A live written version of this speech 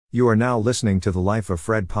You are now listening to the Life of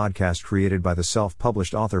Fred podcast created by the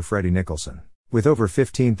self-published author Freddie Nicholson, with over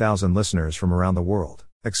 15,000 listeners from around the world,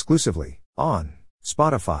 exclusively on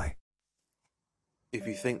Spotify. If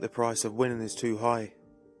you think the price of winning is too high,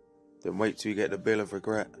 then wait till you get the bill of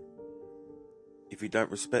regret. If you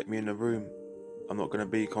don't respect me in the room, I'm not going to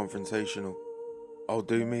be confrontational. I'll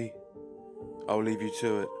do me. I'll leave you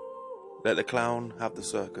to it. Let the clown have the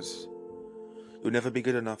circus. You'll never be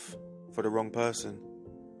good enough for the wrong person.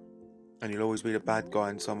 And you'll always be the bad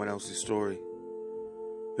guy in someone else's story.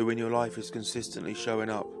 Who in your life is consistently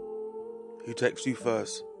showing up? Who texts you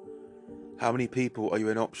first? How many people are you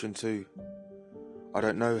an option to? I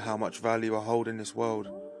don't know how much value I hold in this world,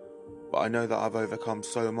 but I know that I've overcome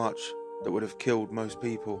so much that would have killed most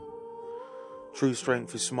people. True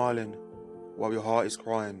strength is smiling while your heart is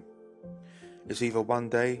crying. It's either one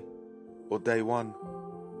day or day one.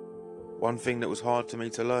 One thing that was hard for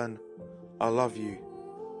me to learn: I love you,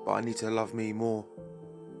 but I need to love me more.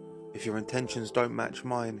 If your intentions don't match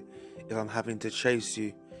mine, if I'm having to chase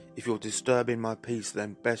you, if you're disturbing my peace,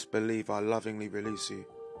 then best believe I lovingly release you.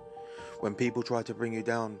 When people try to bring you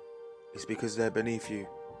down, it's because they're beneath you,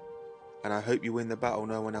 and I hope you win the battle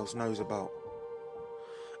no one else knows about.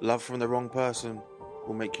 Love from the wrong person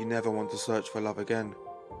will make you never want to search for love again,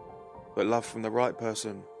 but love from the right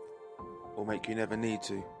person will make you never need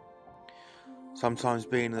to. Sometimes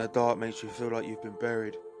being in the dark makes you feel like you've been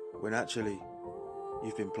buried, when actually,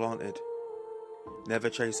 you've been planted. Never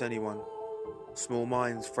chase anyone. Small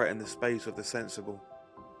minds threaten the space of the sensible.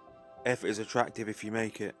 Effort is attractive if you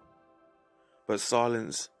make it. But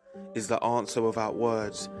silence is the answer without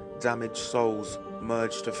words. Damaged souls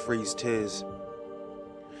merge to freeze tears.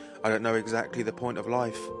 I don't know exactly the point of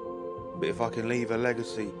life, but if I can leave a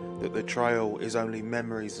legacy that the trail is only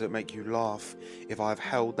memories that make you laugh, if I've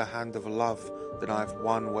held the hand of love, then I've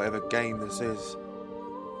won whatever game this is.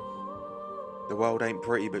 The world ain't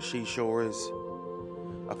pretty, but she sure is.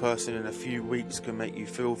 A person in a few weeks can make you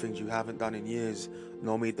feel things you haven't done in years.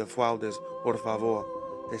 No me defraudes, por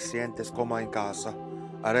favor. Te sientes como en casa.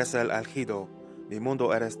 Eres el elegido. Mi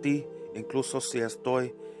mundo eres ti, incluso si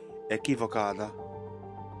estoy equivocada.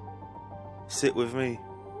 Sit with me,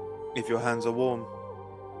 if your hands are warm,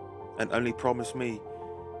 and only promise me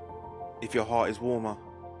if your heart is warmer.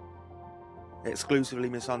 Exclusively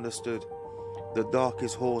misunderstood. The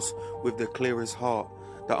darkest horse with the clearest heart,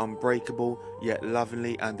 the unbreakable yet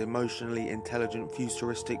lovingly and emotionally intelligent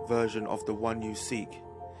futuristic version of the one you seek,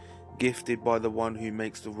 gifted by the one who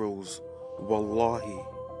makes the rules. Wallahi.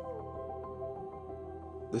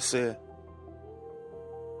 The Seer.